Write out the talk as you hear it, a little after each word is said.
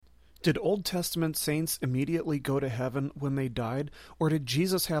Did Old Testament saints immediately go to heaven when they died, or did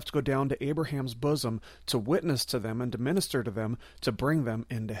Jesus have to go down to Abraham's bosom to witness to them and to minister to them to bring them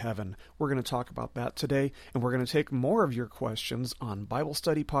into heaven? We're going to talk about that today, and we're going to take more of your questions on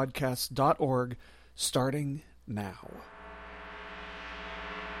BibleStudyPodcasts.org starting now.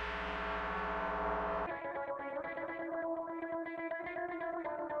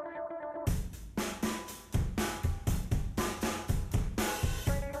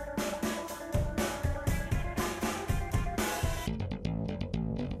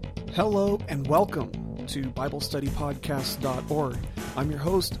 Hello and welcome to BibleStudyPodcasts.org. I'm your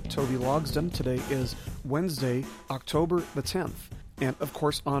host, Toby Logsdon. Today is Wednesday, October the 10th. And of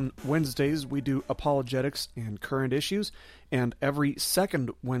course, on Wednesdays, we do apologetics and current issues. And every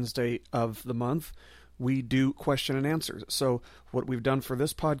second Wednesday of the month, we do question and answers. So what we've done for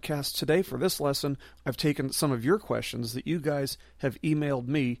this podcast today, for this lesson, I've taken some of your questions that you guys have emailed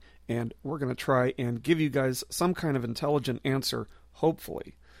me, and we're going to try and give you guys some kind of intelligent answer,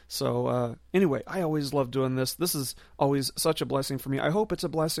 hopefully. So anyway, I always love doing this. This is always such a blessing for me. I hope it's a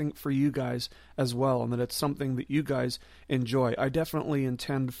blessing for you guys as well, and that it's something that you guys enjoy. I definitely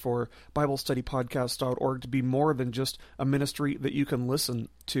intend for BibleStudyPodcast.org to be more than just a ministry that you can listen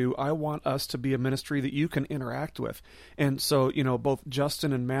to. I want us to be a ministry that you can interact with. And so, both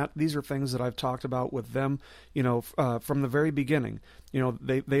Justin and Matt, these are things that I've talked about with them, from the very beginning.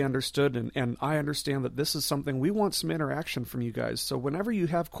 They understood, and I understand that this is something we want some interaction from you guys. So whenever you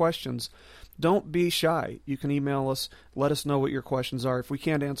have questions, don't be shy. You can email us, let us know what your questions are. If we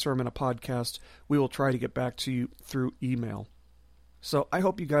can't answer them in a podcast, we will try to get back to you through email. So I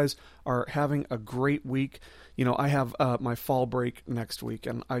hope you guys are having a great week. I have my fall break next week,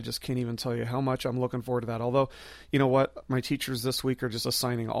 and I just can't even tell you how much I'm looking forward to that. Although, you know what? My teachers this week are just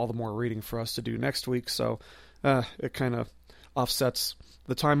assigning all the more reading for us to do next week, so it kind of offsets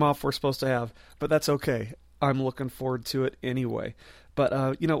the time off we're supposed to have, but that's okay. I'm looking forward to it anyway.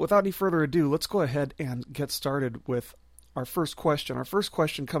 But, without any further ado, let's go ahead and get started with our first question. Our first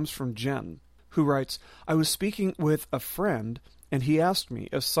question comes from Jen, who writes, I was speaking with a friend, and he asked me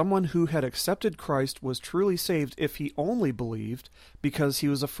if someone who had accepted Christ was truly saved if he only believed because he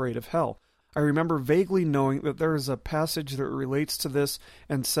was afraid of hell. I remember vaguely knowing that there is a passage that relates to this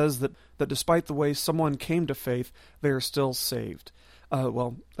and says that despite the way someone came to faith, they are still saved.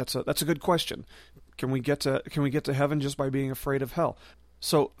 Well, that's a good question. Can we get to heaven just by being afraid of hell?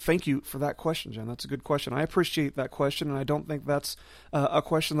 So thank you for that question, Jen. That's a good question. I appreciate that question, and I don't think that's a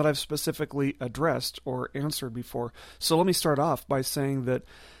question that I've specifically addressed or answered before. So let me start off by saying that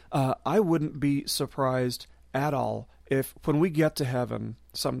I wouldn't be surprised at all if when we get to heaven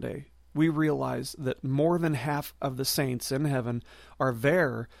someday, we realize that more than half of the saints in heaven are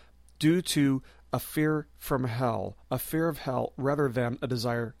there due to a fear from hell, a fear of hell rather than a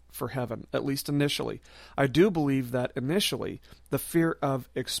desire for heaven, at least initially. I do believe that initially the fear of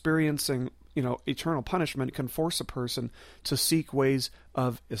experiencing, eternal punishment can force a person to seek ways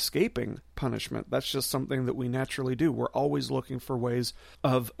of escaping punishment. That's just something that we naturally do. We're always looking for ways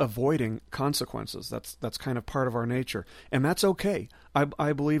of avoiding consequences. That's kind of part of our nature. And that's okay.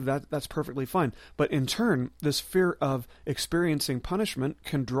 I believe that's perfectly fine. But in turn, this fear of experiencing punishment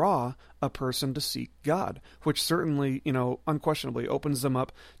can draw a person to seek God, which certainly, unquestionably opens them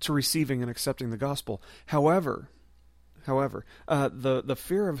up to receiving and accepting the gospel. However, the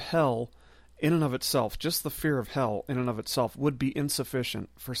fear of hell in and of itself, just the fear of hell in and of itself would be insufficient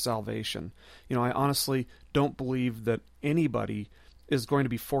for salvation. I honestly don't believe that anybody is going to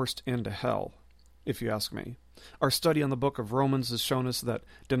be forced into hell, if you ask me. Our study on the book of Romans has shown us that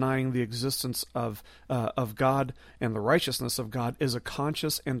denying the existence of God and the righteousness of God is a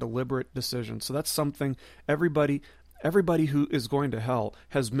conscious and deliberate decision. So that's something everybody who is going to hell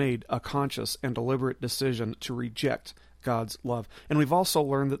has made a conscious and deliberate decision to reject God's love. And we've also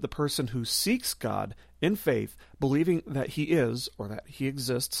learned that the person who seeks God in faith, believing that he is, or that he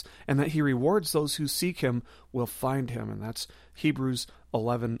exists, and that he rewards those who seek him, will find him. And that's Hebrews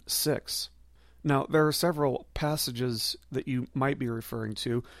 11:6. Now, there are several passages that you might be referring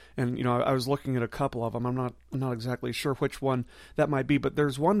to, and I was looking at a couple of them. I'm not exactly sure which one that might be, but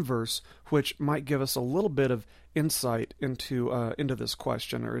there's one verse which might give us a little bit of insight into this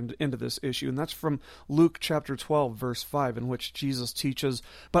question or into this issue, and that's from Luke chapter 12, verse 5, in which Jesus teaches,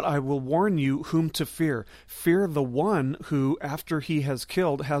 "But I will warn you whom to fear. Fear the one who, after he has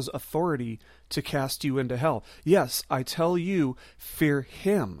killed, has authority to cast you into hell. Yes, I tell you, fear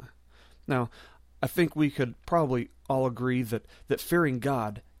him." Now, I think we could probably all agree that fearing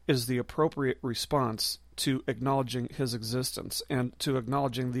God is the appropriate response to acknowledging his existence and to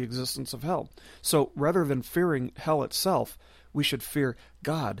acknowledging the existence of hell. So rather than fearing hell itself, we should fear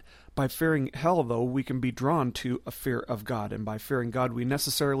God. By fearing hell, though, we can be drawn to a fear of God, and by fearing God, we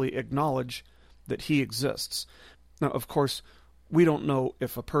necessarily acknowledge that He exists. Now, of course, we don't know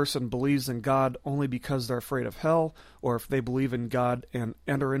if a person believes in God only because they're afraid of hell, or if they believe in God and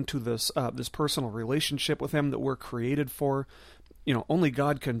enter into this personal relationship with Him that we're created for. Only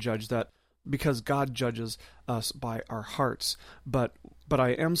God can judge that, because God judges us by our hearts. But I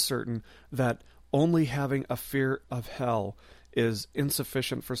am certain that only having a fear of hell is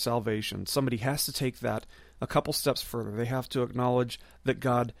insufficient for salvation. Somebody has to take that a couple steps further. They have to acknowledge that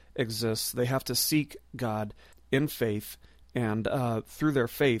God exists. They have to seek God in faith. And through their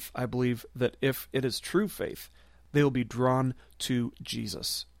faith, I believe that if it is true faith, they will be drawn to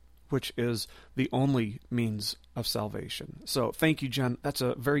Jesus, which is the only means of salvation. So thank you, Jen. That's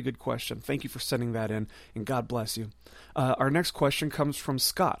a very good question. Thank you for sending that in, and God bless you. Our next question comes from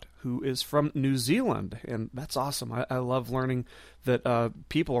Scott, who is from New Zealand, and that's awesome. I love learning that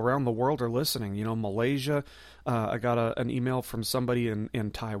people around the world are listening. Malaysia, I got an email from somebody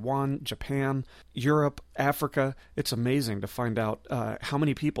in Taiwan, Japan, Europe, Africa. It's amazing to find out how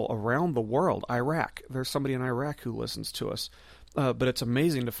many people around the world. Iraq, there's somebody in Iraq who listens to us. But it's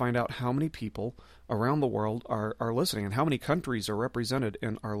amazing to find out how many people around the world are listening and how many countries are represented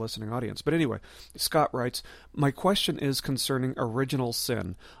in our listening audience. But anyway, Scott writes, my question is concerning original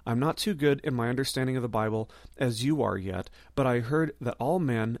sin. I'm not too good in my understanding of the Bible as you are yet, but I heard that all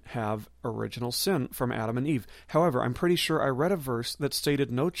men have original sin from Adam and Eve. However, I'm pretty sure I read a verse that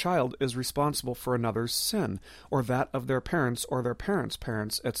stated no child is responsible for another's sin, or that of their parents or their parents'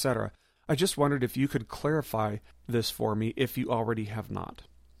 parents, etc. I just wondered if you could clarify this for me if you already have not.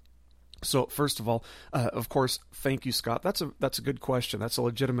 So first of all, of course, thank you, Scott. That's a good question. That's a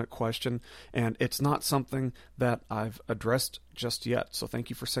legitimate question, and it's not something that I've addressed just yet. So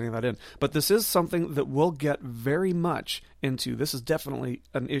thank you for sending that in. But this is something that we'll get very much into. This is definitely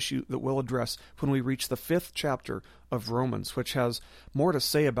an issue that we'll address when we reach the 5th chapter of Romans, which has more to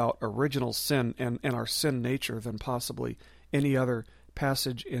say about original sin and our sin nature than possibly any other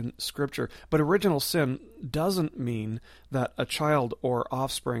passage in Scripture. But original sin doesn't mean that a child or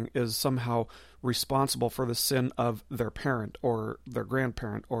offspring is somehow responsible for the sin of their parent or their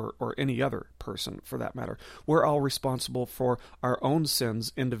grandparent or any other person for that matter. We're all responsible for our own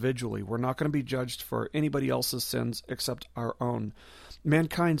sins individually. We're not going to be judged for anybody else's sins except our own.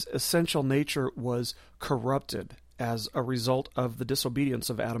 Mankind's essential nature was corrupted as a result of the disobedience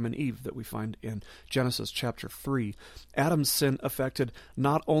of Adam and Eve that we find in Genesis chapter 3. Adam's sin affected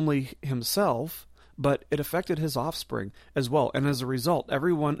not only himself, but it affected his offspring as well. And as a result,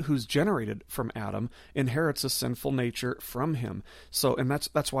 everyone who's generated from Adam inherits a sinful nature from him. So, and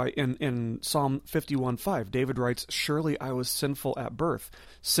that's why in Psalm 51:5, David writes, surely I was sinful at birth,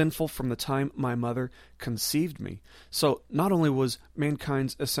 sinful from the time my mother conceived me. So not only was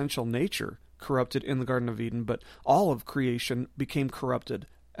mankind's essential nature corrupted in the Garden of Eden, but all of creation became corrupted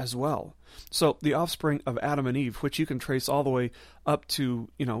as well. So the offspring of Adam and Eve, which you can trace all the way up to,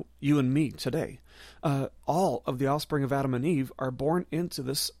 you and me today, all of the offspring of Adam and Eve are born into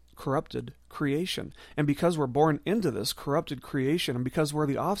this corrupted creation. And because we're born into this corrupted creation, and because we're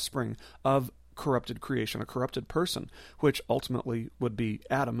the offspring of corrupted creation, a corrupted person, which ultimately would be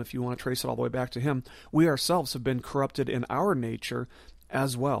Adam, if you want to trace it all the way back to him, we ourselves have been corrupted in our nature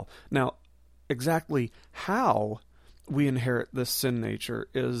as well. Now, exactly how we inherit this sin nature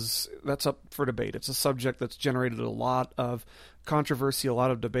that's up for debate. It's a subject that's generated a lot of controversy, a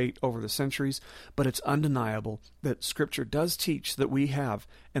lot of debate over the centuries, but it's undeniable that Scripture does teach that we have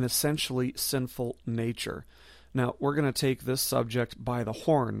an essentially sinful nature. Now, we're going to take this subject by the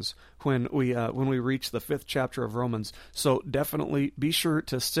horns when we reach the 5th chapter of Romans. So definitely be sure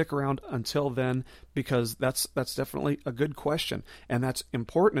to stick around until then, because that's definitely a good question, and that's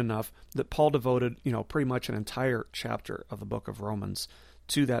important enough that Paul devoted, pretty much an entire chapter of the book of Romans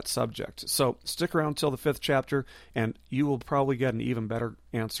to that subject. So stick around till the 5th chapter, and you will probably get an even better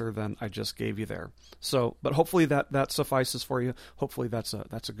answer than I just gave you there. So, but hopefully that suffices for you. Hopefully that's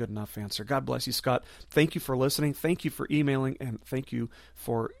a good enough answer. God bless you, Scott. Thank you for listening. Thank you for emailing, and thank you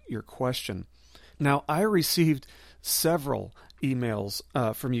for your question. Now, I received several emails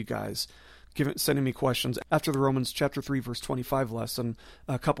from you guys sending me questions after the Romans chapter 3 verse 25 lesson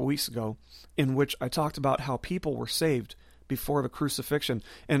a couple weeks ago, in which I talked about how people were saved before the crucifixion.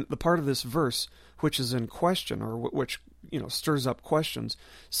 And the part of this verse which is in question, or which stirs up questions,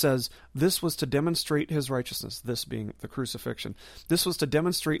 says this was to demonstrate his righteousness, this being the crucifixion. This was to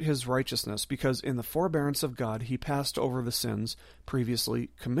demonstrate his righteousness because in the forbearance of God he passed over the sins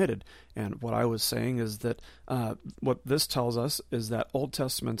previously committed. And what I was saying is that what this tells us is that Old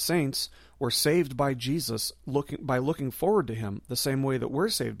Testament saints were saved by Jesus by looking forward to him the same way that we're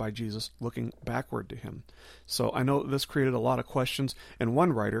saved by Jesus looking backward to him. So I know this created a lot of questions, and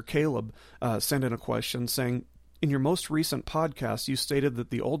one writer, Caleb, sent in a question saying, in your most recent podcast, you stated that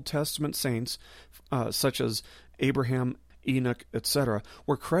the Old Testament saints, such as Abraham, Enoch, etc.,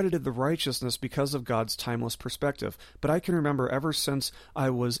 were credited the righteousness because of God's timeless perspective. But I can remember ever since I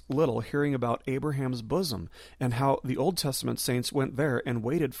was little hearing about Abraham's bosom and how the Old Testament saints went there and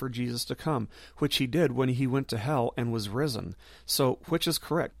waited for Jesus to come, which he did when he went to hell and was risen. So, which is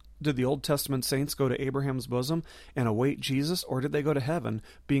correct? Did the Old Testament saints go to Abraham's bosom and await Jesus, or did they go to heaven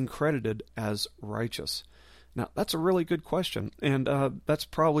being credited as righteous? Now, that's a really good question, and that's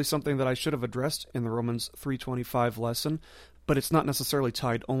probably something that I should have addressed in the Romans 3:25 lesson, but it's not necessarily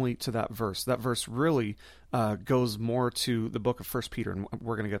tied only to that verse. That verse really goes more to the book of 1 Peter, and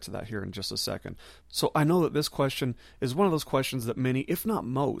we're going to get to that here in just a second. So I know that this question is one of those questions that many, if not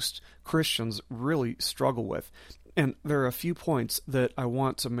most, Christians really struggle with. And there are a few points that I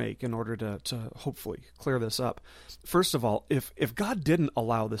want to make in order to hopefully clear this up. First of all, if God didn't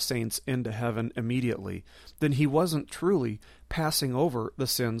allow the saints into heaven immediately, then he wasn't truly passing over the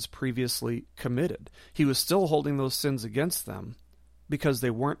sins previously committed. He was still holding those sins against them because they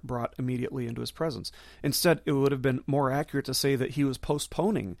weren't brought immediately into his presence. Instead, it would have been more accurate to say that he was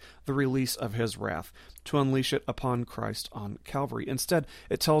postponing the release of his wrath to unleash it upon Christ on Calvary. Instead,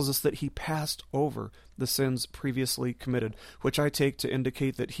 it tells us that he passed over the sins previously committed, which I take to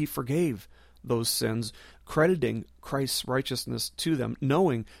indicate that he forgave those sins, crediting Christ's righteousness to them,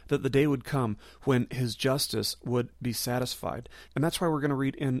 knowing that the day would come when his justice would be satisfied. And that's why we're going to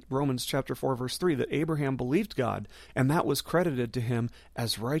read in Romans chapter 4, verse 3, that Abraham believed God, and that was credited to him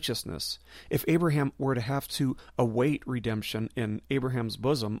as righteousness. If Abraham were to have to await redemption in Abraham's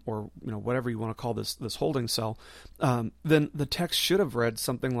bosom, or whatever you want to call this holding cell, then the text should have read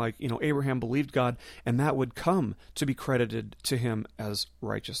something like, Abraham believed God, and that would come to be credited to him as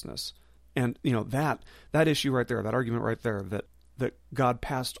righteousness. And, that issue right there, that argument right there, that God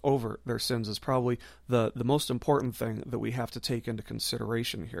passed over their sins is probably the most important thing that we have to take into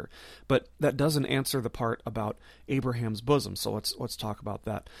consideration here. But that doesn't answer the part about Abraham's bosom, so let's talk about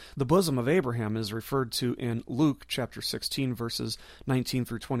that. The bosom of Abraham is referred to in Luke chapter 16, verses 19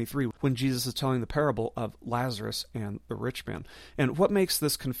 through 23, when Jesus is telling the parable of Lazarus and the rich man. And what makes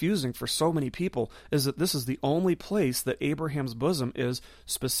this confusing for so many people is that this is the only place that Abraham's bosom is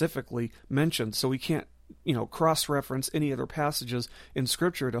specifically mentioned, so we can't cross-reference any other passages in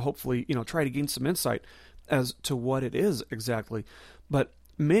Scripture to hopefully, try to gain some insight as to what it is exactly. But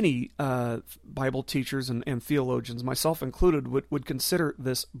many Bible teachers and theologians, myself included, would consider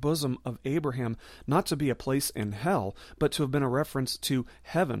this bosom of Abraham not to be a place in hell, but to have been a reference to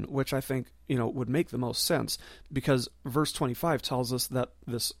heaven, which I think would make the most sense, because verse 25 tells us that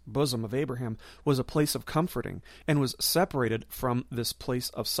this bosom of Abraham was a place of comforting and was separated from this place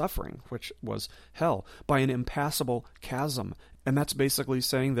of suffering, which was hell, by an impassable chasm. And that's basically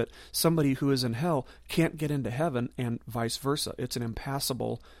saying that somebody who is in hell can't get into heaven, and vice versa. It's an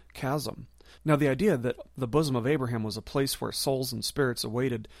impassable chasm. Now, the idea that the bosom of Abraham was a place where souls and spirits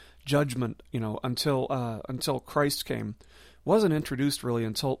awaited judgment, until Christ came, wasn't introduced really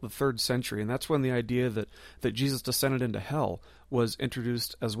until the 3rd century, and that's when the idea that Jesus descended into hell was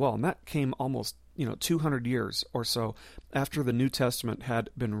introduced as well. And that came almost 200 years or so after the New Testament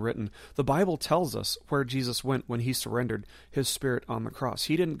had been written. The Bible tells us where Jesus went when he surrendered his spirit on the cross.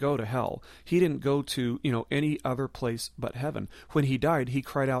 He didn't go to hell. He didn't go to, any other place but heaven. When he died, he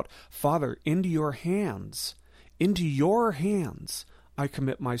cried out, "Father, into your hands I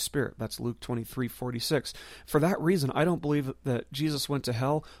commit my spirit." That's Luke 23:46. For that reason, I don't believe that Jesus went to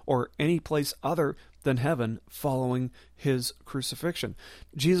hell or any place other than heaven following his crucifixion.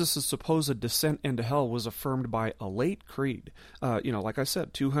 Jesus' supposed descent into hell was affirmed by a late creed. Like I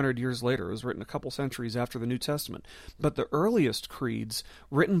said, 200 years later. It was written a couple centuries after the New Testament. But the earliest creeds,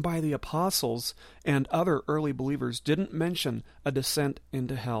 written by the apostles and other early believers, didn't mention a descent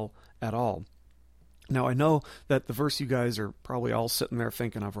into hell at all. Now, I know that the verse you guys are probably all sitting there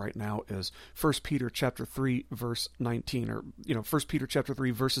thinking of right now is 1 Peter chapter 3, verse 19, or 1 Peter chapter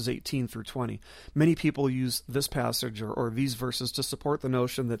 3, verses 18 through 20. Many people use this passage or these verses to support the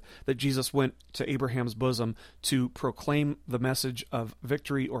notion that Jesus went to Abraham's bosom to proclaim the message of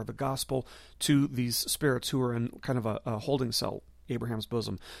victory or the gospel to these spirits who are in kind of a holding cell Abraham's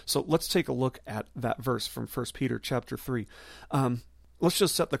bosom. So let's take a look at that verse from 1 Peter chapter 3. Let's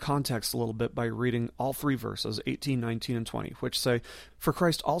just set the context a little bit by reading all three verses, 18, 19, and 20, which say, "For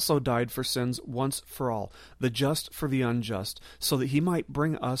Christ also died for sins once for all, the just for the unjust, so that he might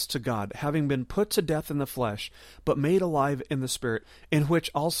bring us to God, having been put to death in the flesh, but made alive in the Spirit, in which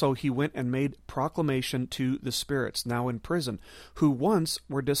also he went and made proclamation to the spirits now in prison, who once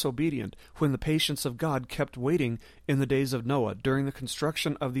were disobedient, when the patience of God kept waiting in the days of Noah, during the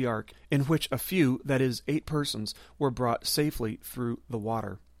construction of the ark, in which a few, that is, 8 persons, were brought safely through the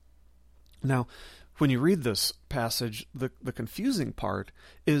water." Now, when you read this passage, the confusing part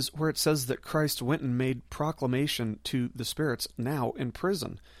is where it says that Christ went and made proclamation to the spirits now in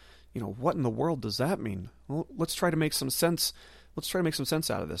prison. What in the world does that mean? Well, let's try to make some sense. Let's try to make some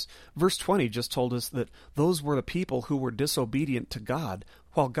sense out of this. Verse 20 just told us that those were the people who were disobedient to God,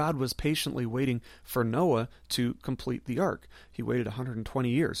 while God was patiently waiting for Noah to complete the ark. He waited 120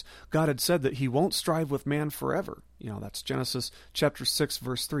 years. God had said that he won't strive with man forever. That's Genesis chapter 6,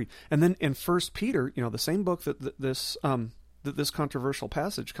 verse 3. And then in 1 Peter, the same book that this controversial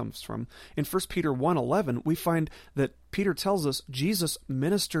passage comes from, in 1 Peter 1:11, we find that Peter tells us Jesus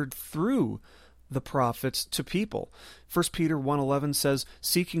ministered through the prophets to people. 1 Peter 1:11 says,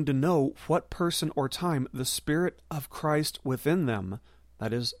 "Seeking to know what person or time the Spirit of Christ within them,"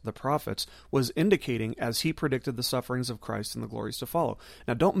 that is, the prophets, "was indicating as he predicted the sufferings of Christ and the glories to follow."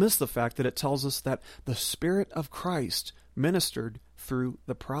 Now, don't miss the fact that it tells us that the Spirit of Christ ministered through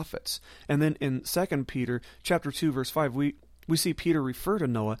the prophets. And then in 2 Peter chapter 2, verse 5, we see Peter refer to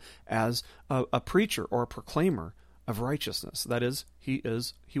Noah as a preacher or a proclaimer of righteousness. That is, he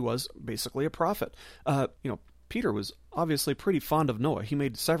was basically a prophet. Peter was obviously pretty fond of Noah. He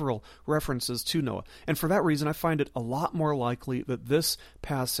made several references to Noah. And for that reason, I find it a lot more likely that this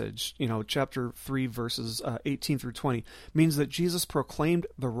passage, chapter 3, verses 18 through 20, means that Jesus proclaimed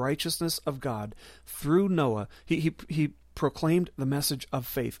the righteousness of God through Noah. He proclaimed the message of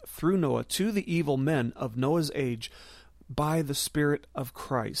faith through Noah to the evil men of Noah's age by the Spirit of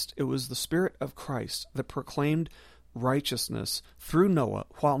Christ. It was the Spirit of Christ that proclaimed righteousness through Noah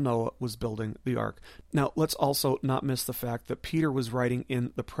while Noah was building the ark. Now, let's also not miss the fact that Peter was writing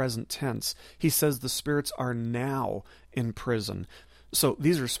in the present tense. He says the spirits are now in prison. So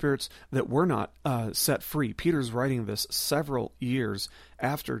these are spirits that were not set free. Peter's writing this several years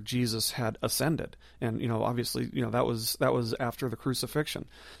after Jesus had ascended. And, obviously, that was after the crucifixion.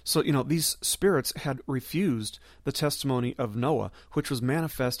 So, these spirits had refused the testimony of Noah, which was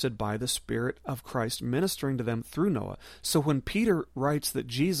manifested by the Spirit of Christ ministering to them through Noah. So when Peter writes that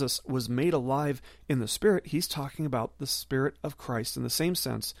Jesus was made alive in the Spirit, he's talking about the Spirit of Christ in the same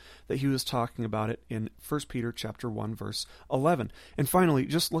sense that he was talking about it in 1 Peter chapter 1, verse 11. And finally,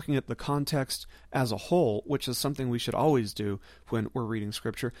 just looking at the context as a whole, which is something we should always do when we're reading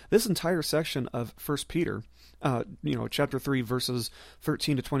Scripture, this entire section of 1 Peter, chapter 3, verses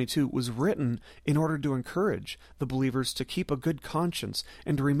 13 to 22, was written in order to encourage the believers to keep a good conscience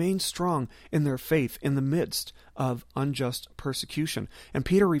and to remain strong in their faith in the midst of unjust persecution. And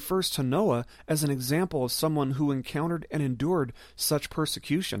Peter refers to Noah as an example of someone who encountered and endured such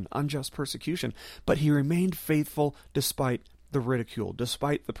persecution, unjust persecution, but he remained faithful despite the ridicule,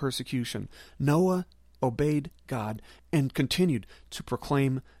 despite the persecution. Noah obeyed God and continued to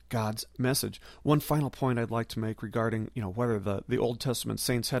proclaim God's message. One final point I'd like to make regarding, whether the Old Testament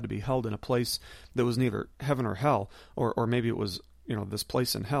saints had to be held in a place that was neither heaven or hell, or maybe it was, this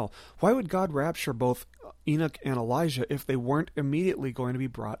place in hell. Why would God rapture both Enoch and Elijah if they weren't immediately going to be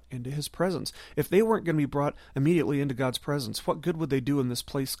brought into his presence? If they weren't going to be brought immediately into God's presence, what good would they do in this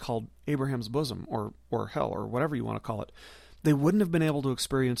place called Abraham's bosom, or hell, or whatever you want to call it? They wouldn't have been able to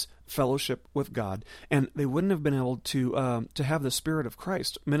experience fellowship with God, and they wouldn't have been able to have the Spirit of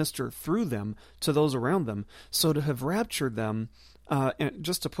Christ minister through them to those around them. So to have raptured them, and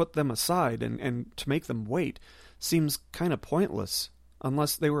just to put them aside and to make them wait, seems kind of pointless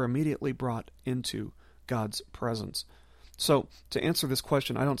unless they were immediately brought into God's presence. So, to answer this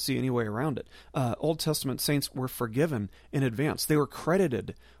question, I don't see any way around it. Old Testament saints were forgiven in advance. They were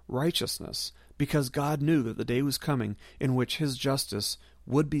credited righteousness because God knew that the day was coming in which his justice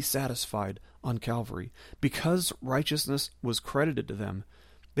would be satisfied on Calvary. Because righteousness was credited to them,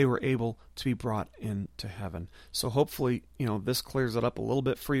 they were able to be brought into heaven. So hopefully, this clears it up a little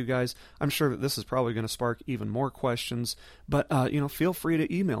bit for you guys. I'm sure that this is probably going to spark even more questions, but, feel free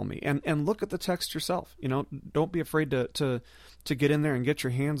to email me and look at the text yourself. Don't be afraid to get in there and get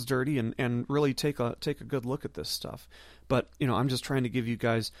your hands dirty and really take a good look at this stuff. But, I'm just trying to give you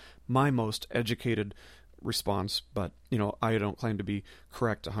guys my most educated response, but, I don't claim to be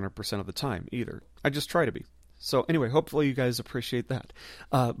correct 100% of the time either. I just try to be. So anyway, hopefully you guys appreciate that.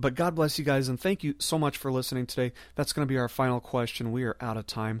 But God bless you guys, and thank you so much for listening today. That's going to be our final question. We are out of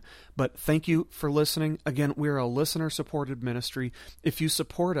time. But thank you for listening. Again, we're a listener-supported ministry. If you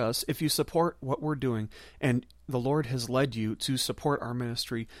support us, if you support what we're doing, and the Lord has led you to support our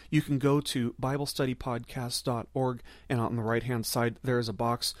ministry, you can go to BibleStudyPodcast.org, and on the right-hand side, there is a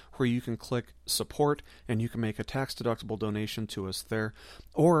box where you can click support, and you can make a tax-deductible donation to us there.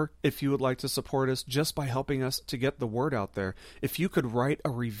 Or if you would like to support us just by helping us to get the word out there, if you could write a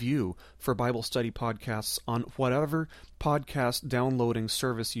review for Bible Study Podcasts on whatever podcast downloading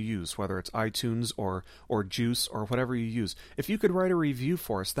service you use, whether it's iTunes or Juice or whatever you use, if you could write a review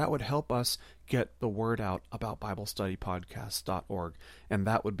for us, that would help us get the word out about BibleStudyPodcast.org, and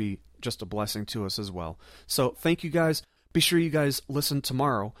that would be just a blessing to us as well. So thank you guys. Be sure you guys listen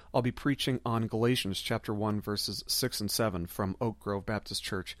tomorrow. I'll be preaching on Galatians chapter 1, verses 6 and 7 from Oak Grove Baptist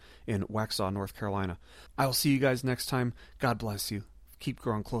Church in Waxhaw, North Carolina. I'll see you guys next time. God bless you. Keep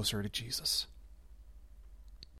growing closer to Jesus.